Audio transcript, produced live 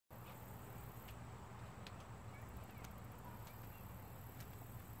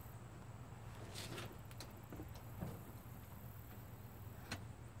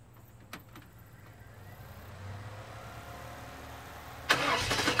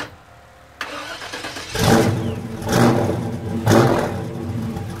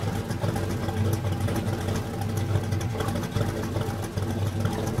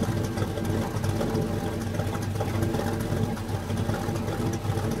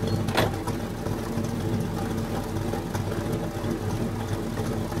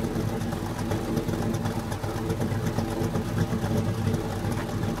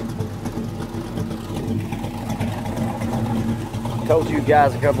told you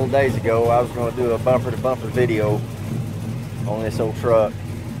guys a couple of days ago I was going to do a bumper-to-bumper video on this old truck.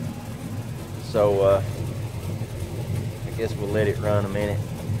 So I guess we'll let it run a minute,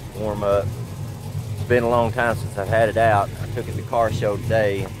 warm up. It's been a long time since I've had it out. I took it to the car show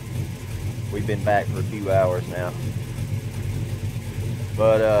today. We've been back for a few hours now.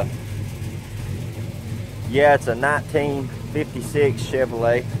 But yeah, it's a 1956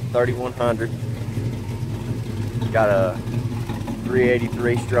 Chevrolet 3100. Got a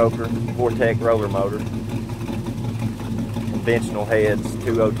 383 stroker, Vortec roller motor, conventional heads,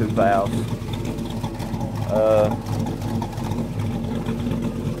 202 valves.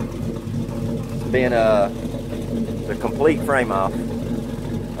 It's been the complete frame off.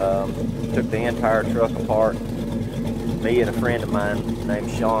 Took the entire truck apart. Me and a friend of mine named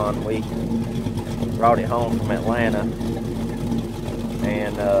Sean, we brought it home from Atlanta,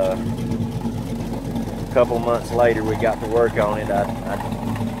 and a couple months later we got to work on it.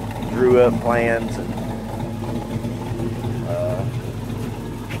 I drew up plans and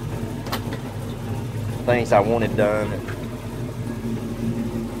things I wanted done.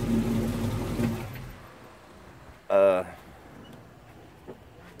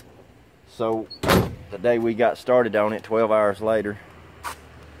 So the day we got started on it, 12 hours later,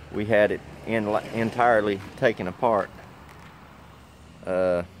 we had it entirely taken apart.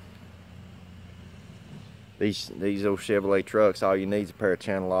 These old Chevrolet trucks, all you need is a pair of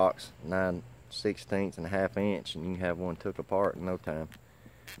channel locks, 9/16 and a half inch, and you can have one took apart in no time.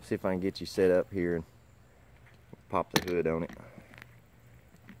 See if I can get you set up here and pop the hood on it.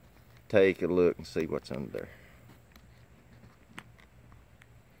 Take a look and see what's under there.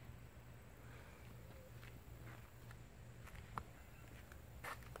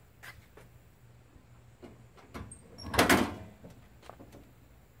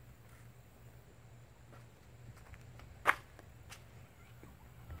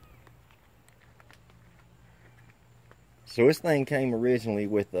 So this thing came originally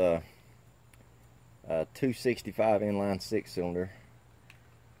with a 265 inline 6-cylinder.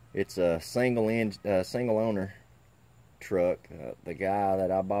 It's a single owner truck. The guy that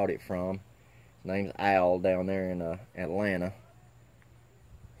I bought it from, his name's Al, down there in Atlanta.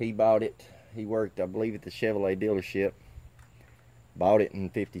 He bought it. He worked, I believe, at the Chevrolet dealership. Bought it in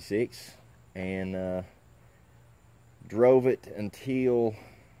 '56 and drove it until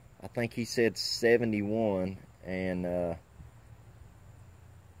I think he said '71. And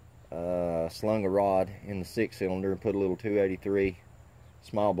slung a rod in the 6-cylinder and put a little 283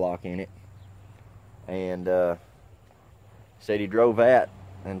 small block in it, and said he drove that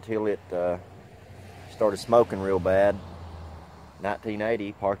until it started smoking real bad.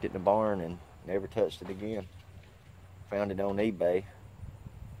 1980, parked it in the barn and never touched it again. Found it on eBay,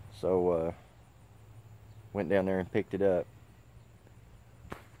 so went down there and picked it up.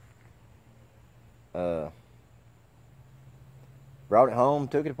 Brought it home,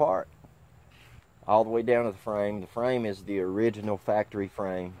 took it apart, all the way down to the frame. The frame is the original factory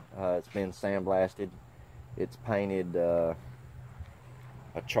frame. It's been sandblasted. It's painted a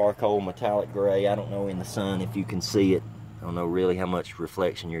charcoal metallic gray. I don't know in the sun if you can see it. I don't know really how much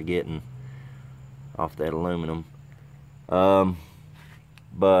reflection you're getting off that aluminum. But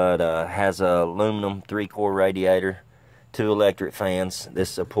has a aluminum 3-core radiator, 2 electric fans.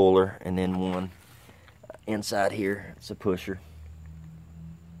 This is a puller, and then one inside here. It's a pusher.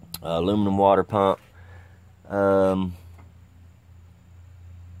 Aluminum water pump.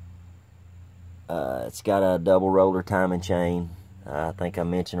 It's got a double roller timing chain. I think I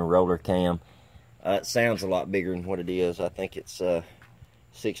mentioned a roller cam. It sounds a lot bigger than what it is. I think it's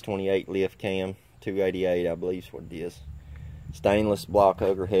 628 lift cam, 288 I believe is what it is. Stainless block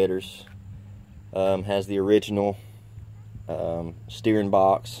hugger headers. Has the original steering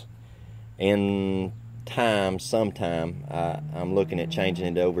box. And sometime I'm looking at changing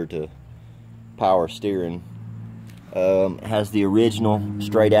it over to power steering. Has the original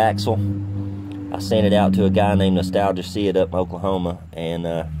straight axle. I sent it out to a guy named Nostalgia Sid up in Oklahoma, and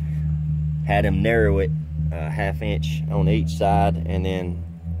had him narrow it a ½ inch on each side and then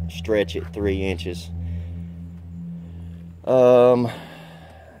stretch it 3 inches.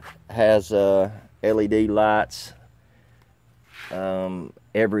 Has LED lights.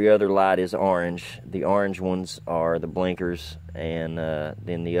 Every other light is orange. The orange ones are the blinkers, and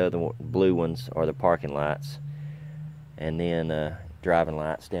then the other blue ones are the parking lights, and then driving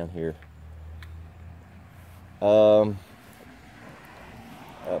lights down here.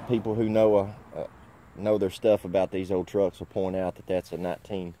 People who know their stuff about these old trucks will point out that that's a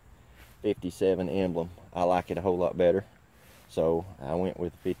 1957 emblem. I like it a whole lot better, so I went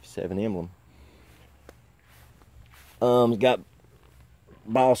with the 57 emblem. Got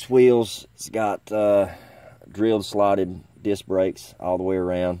Boss wheels. It's got drilled slotted disc brakes all the way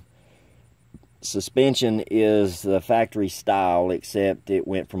around. Suspension is the factory style, except it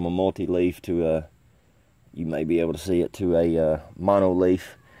went from a multi-leaf to a, you may be able to see it, to a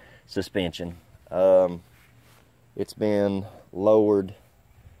mono-leaf suspension. It's been lowered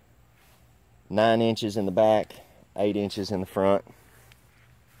 9 inches in the back, 8 inches in the front.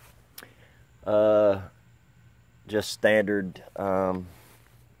 Just standard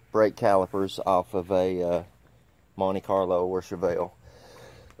brake calipers off of a Monte Carlo or Chevelle.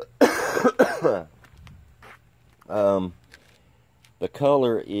 The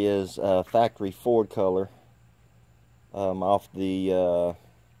color is factory Ford color, off the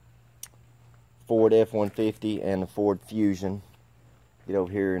Ford F-150 and the Ford Fusion. Get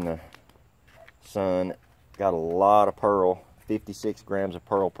over here in the sun. Got a lot of pearl, 56 grams of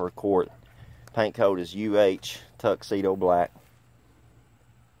pearl per quart. Paint code is UH Tuxedo Black.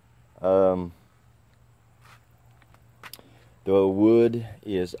 The wood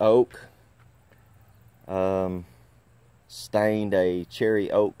is oak, stained a cherry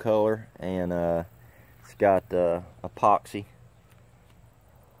oak color, and it's got epoxy.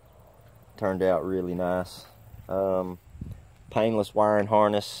 Turned out really nice. Painless wiring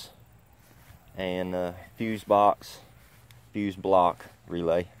harness and fuse block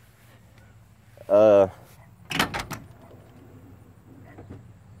relay. The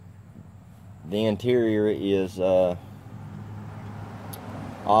interior is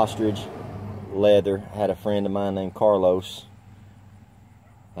ostrich leather. Had a friend of mine named Carlos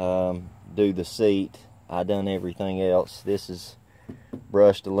do the seat. I done everything else. This is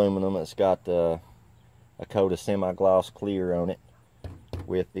brushed aluminum. It's got a coat of semi-gloss clear on it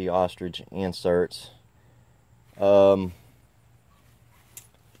with the ostrich inserts.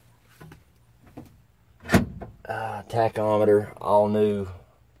 Tachometer, all new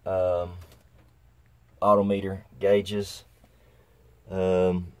odometer gauges.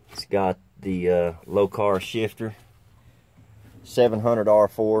 It's got the low car shifter, 700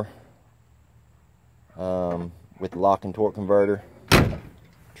 R4 with the lock and torque converter,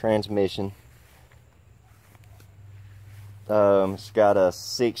 transmission. It's got a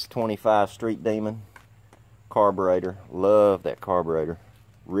 625 Street Demon carburetor. Love that carburetor.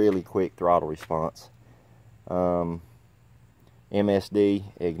 Really quick throttle response. MSD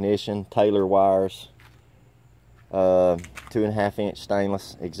ignition, Taylor wires, 2.5 inch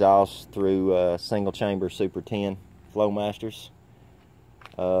stainless exhaust through single chamber Super 10 Flowmasters,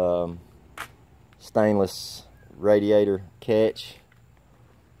 stainless radiator catch,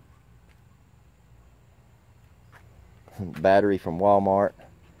 battery from Walmart.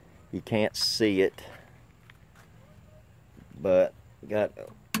 You can't see it, but got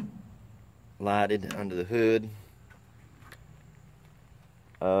lighted under the hood.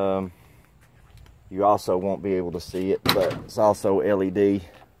 You also won't be able to see it, but it's also LED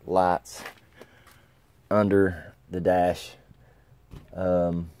lights under the dash.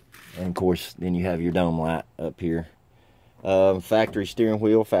 And of course, then you have your dome light up here. Factory steering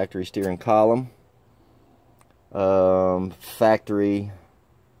wheel, factory steering column, factory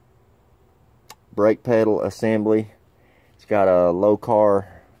brake pedal assembly. It's got a low car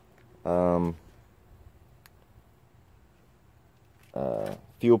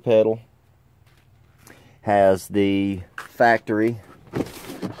fuel pedal. Has the factory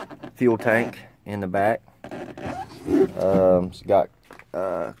fuel tank in the back. It's got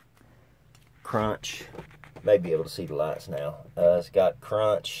crunch. May be able to see the lights now. It's got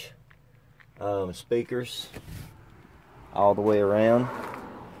crunch speakers all the way around.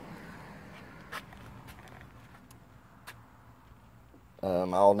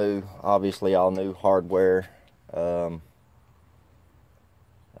 All new, obviously all new hardware. Little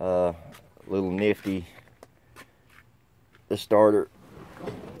nifty. The starter,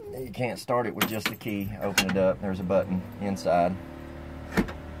 you can't start it with just the key. Open it up, there's a button inside.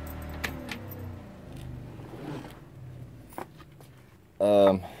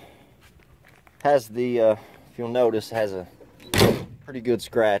 Has the, if you'll notice, has a pretty good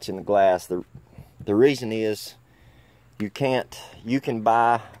scratch in the glass. The reason is you can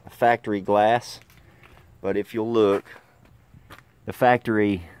buy a factory glass, but if you'll look, the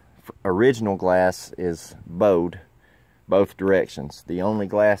factory original glass is bowed both directions. The only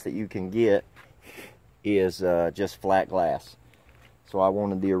glass that you can get is just flat glass. So I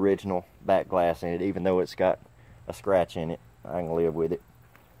wanted the original back glass in it, even though it's got a scratch in it. I can live with it.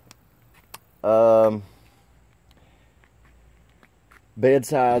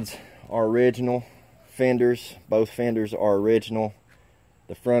 Bedsides are original. Fenders, both fenders are original.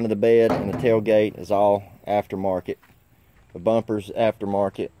 The front of the bed and the tailgate is all aftermarket. The bumper's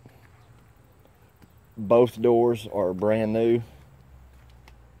aftermarket. Both doors are brand new.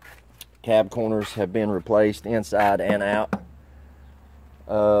 Cab corners have been replaced inside and out.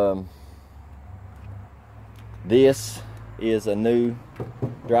 This is a new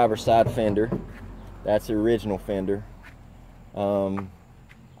driver's side fender. That's the original fender.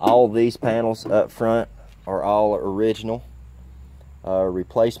 All these panels up front are all original.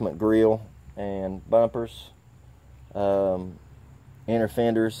 Replacement grille and bumpers. Inner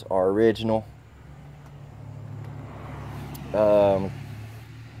fenders are original. Of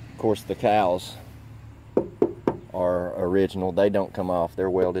course, the cowls are original. They don't come off. They're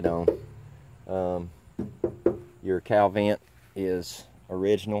welded on. Your cow vent is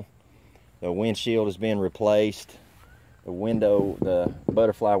original. The windshield has been replaced. The window, the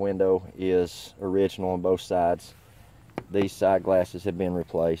butterfly window, is original on both sides. These side glasses have been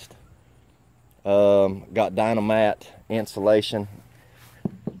replaced. Got Dynamat insulation.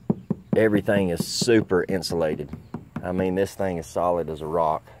 Everything is super insulated. I mean, this thing is solid as a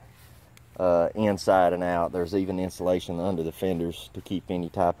rock. Inside and out. There's even insulation under the fenders to keep any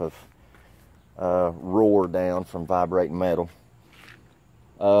type of roar down from vibrating metal.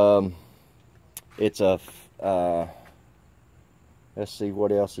 It's a let's see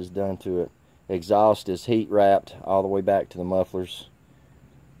what else is done to it. Exhaust is heat wrapped all the way back to the mufflers.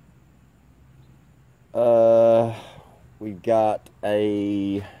 We've got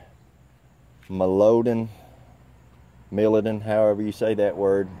a Millodin, however you say that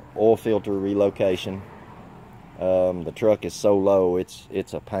word, oil filter relocation. The truck is so low,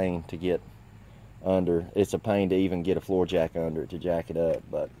 it's a pain to get under. It's a pain to even get a floor jack under it to jack it up.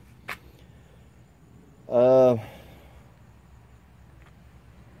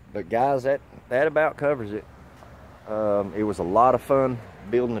 But guys, that about covers it. It was a lot of fun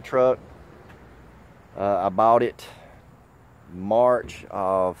building the truck. I bought it March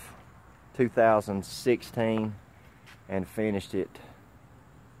of 2016 and finished it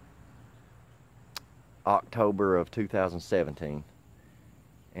October of 2017,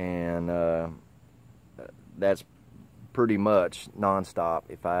 and that's pretty much non-stop.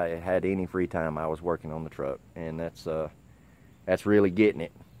 If I had any free time, I was working on the truck, and that's really getting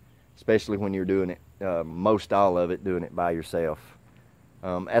it, especially when you're doing it, most all of it doing it by yourself.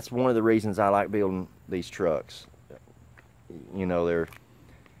 That's one of the reasons I like building these trucks. You know,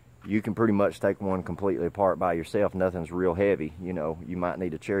 you can pretty much take one completely apart by yourself. Nothing's real heavy. You know, you might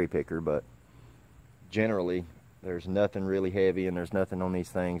need a cherry picker, but generally there's nothing really heavy, and there's nothing on these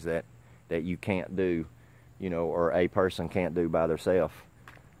things that you can't do, you know, or a person can't do by themselves.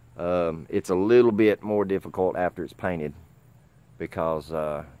 It's a little bit more difficult after it's painted, because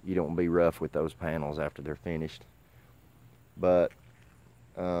you don't be rough with those panels after they're finished. But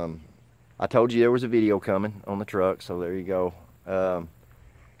I told you there was a video coming on the truck, so there you go.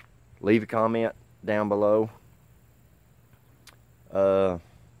 Leave a comment down below.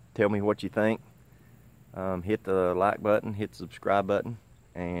 Tell me what you think. Hit the like button, hit the subscribe button,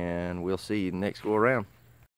 and we'll see you next go around.